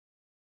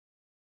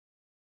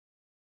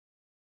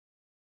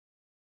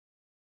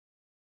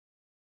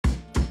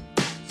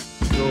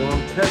So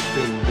I'm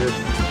testing this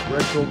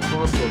retro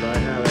console that I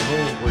have at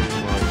home pretty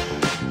much.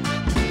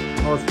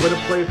 I was going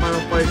to play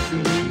Final Fight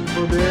CD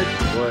for a bit,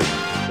 but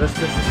let's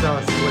test this out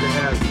and see what it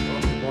has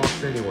off the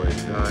box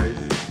anyways, guys.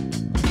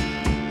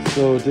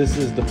 So this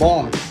is the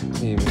box it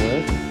came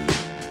with.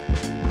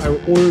 I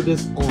ordered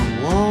this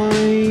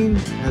online.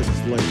 It has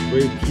this like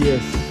great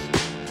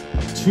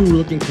PS2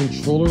 looking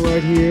controller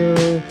right here.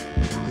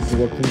 This is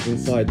what comes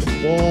inside the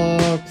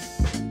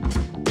box.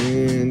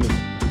 And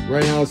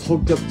right now it's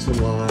hooked up to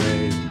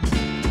my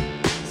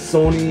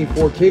Sony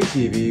 4K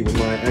TV with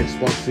my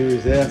Xbox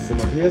Series S and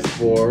my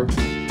PS4.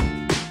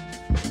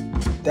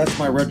 That's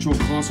my retro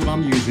console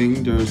I'm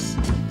using. There's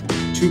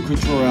 2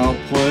 controller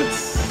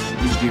outputs,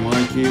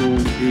 HDMI cable,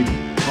 a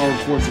power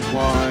cord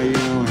supply, you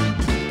know, and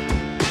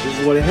this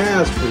is what it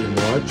has pretty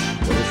much.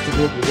 But let's take a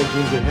look at what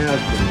games it has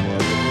pretty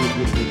much.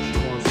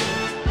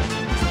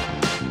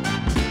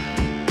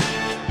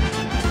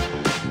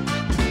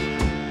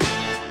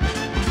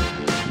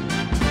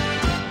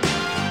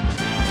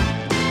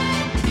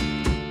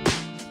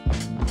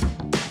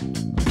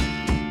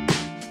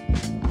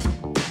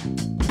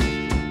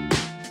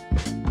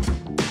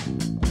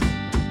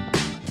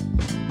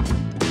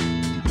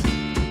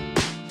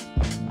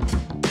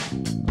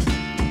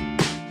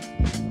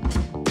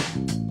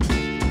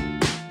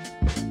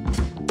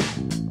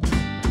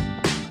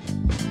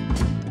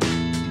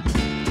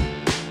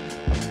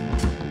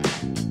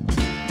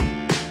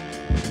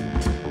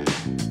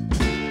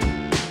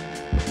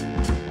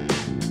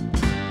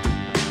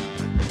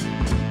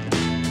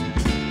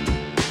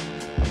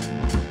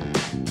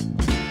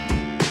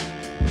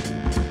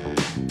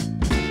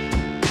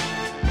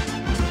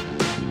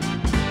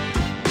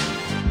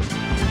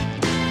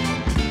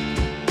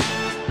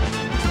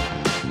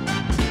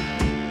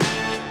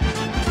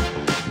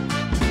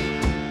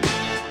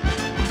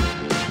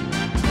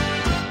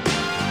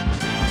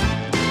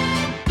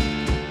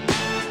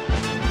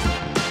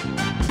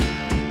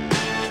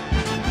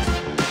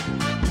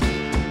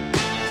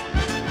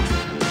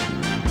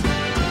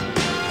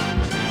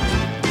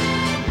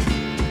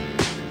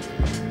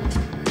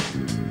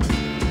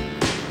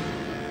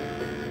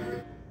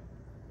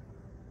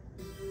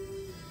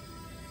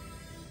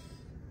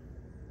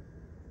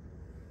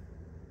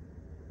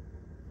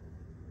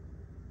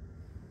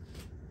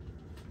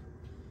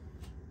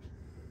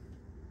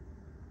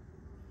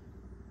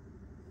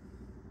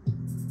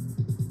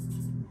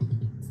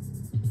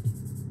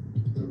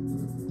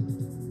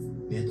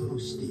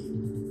シテ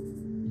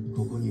ィ、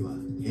ここには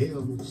平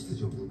和も秩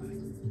序もない。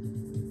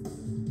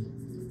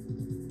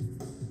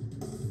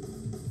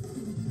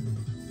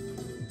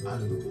あ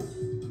るのは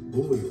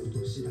暴力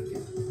と死だけ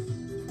だ。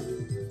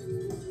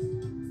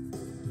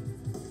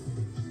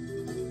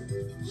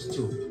市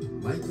長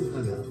マイク・ハ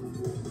ガーは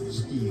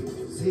シティを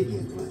正義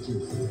の街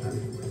にするため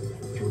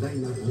巨大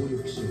な暴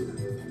力集団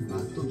マ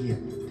ッドギア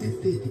に徹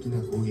底的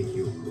な攻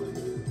撃を加え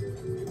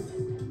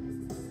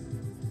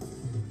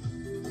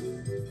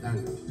た。だが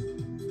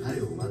彼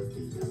を待っ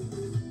ていた最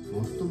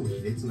も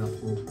卑劣な報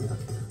復だっ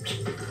た。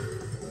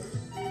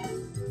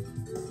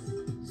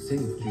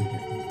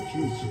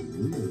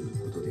1992年の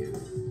ことである。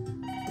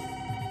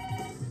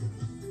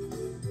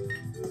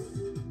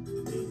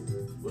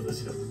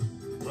私だ、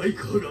マイク・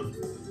ハガーだ。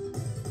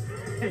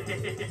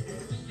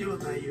市長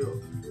さんよ、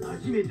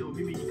初めてお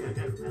耳にか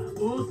かるな。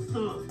おっ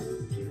と、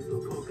切ると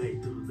後悔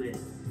するぜ。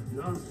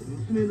なんせ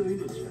娘の命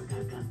がか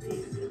かってい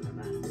るか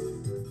らな。は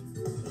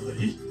い、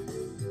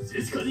ジェ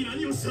シカに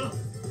何をした？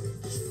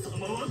貴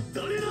様は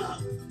誰だ？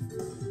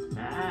あ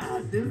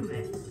あ、焦る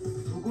ね。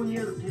そこに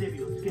あるテレ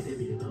ビをつけて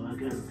みればわか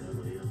るか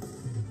もよ。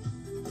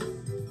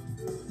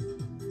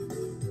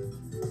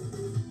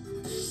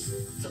貴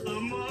様！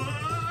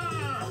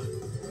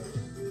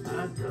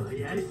あんたは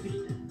やりすぎ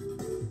た。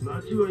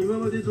街は今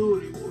まで通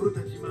り俺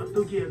たちマッ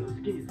ドギアの好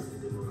きにさせ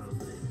てもらう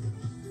ぜ。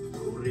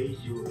これ以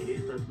上警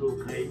察を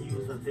介入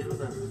させる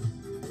なら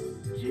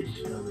ジェ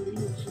シカの命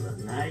は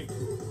ないと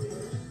思いま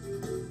す。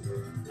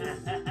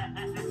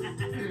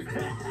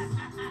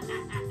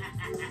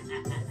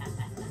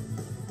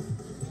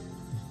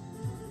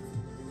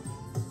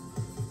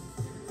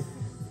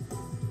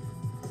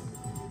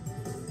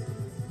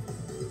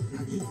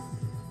何？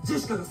ジェ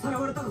シカがさら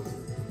われたの？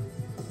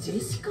ジェ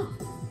シカ？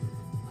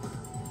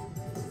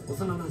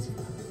幼なじみ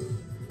だ。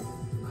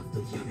マッ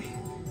ドギアめ、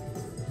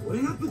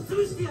俺がぶっ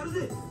潰してやる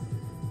ぜ。なん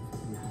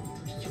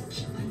と卑怯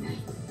極まりない。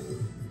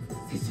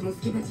拙者も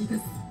助太刀いた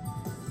す。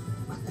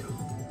待ってろ、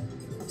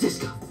ジェシ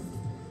カ。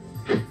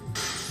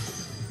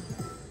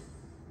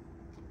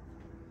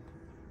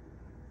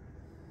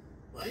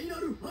ファイナ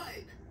ルファ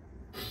イト。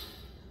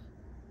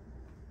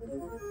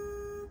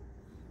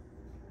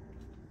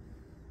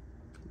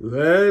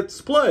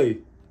 Let's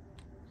play!